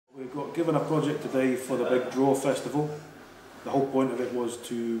got given a project today for the big Draw Festival. The whole point of it was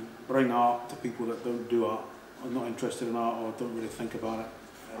to bring art to people that don't do art, are not interested in art or don't really think about it.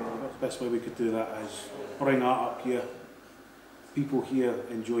 The best way we could do that is bring art up here. People here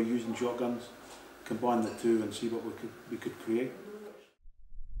enjoy using shotguns, combine the two and see what we could create.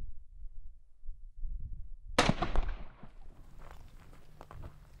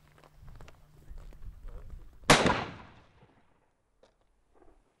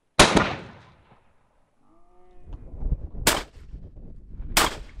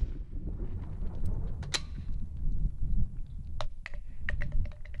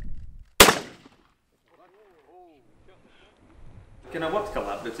 Kind of worked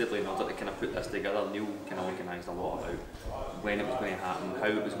collaboratively in order to kind of put this together. Neil kind of organised a lot about when it was going to happen, how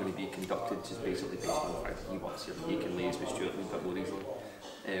it was going to be conducted, just basically based on the fact that he works here, he can liaise with Stuart a little bit more easily.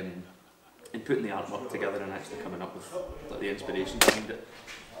 And putting the artwork together and actually coming up with like, the inspiration behind it.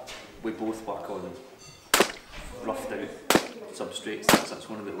 We both work on roughed out substrates. That's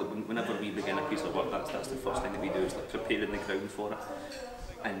one of the, whenever we begin a piece of work, that's the first thing that we do, is like preparing the ground for it.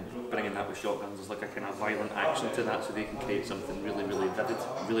 And bringing that with shotguns is like a kind of violent action to that, so they can create something really, really vivid,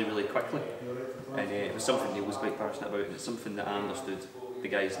 really, really quickly. And it was something Neil was quite passionate about, and it's something that I understood the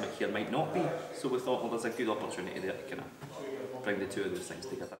guys here might not be. So we thought, well, there's a good opportunity there to kind of bring the two of those things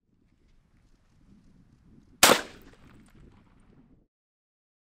together.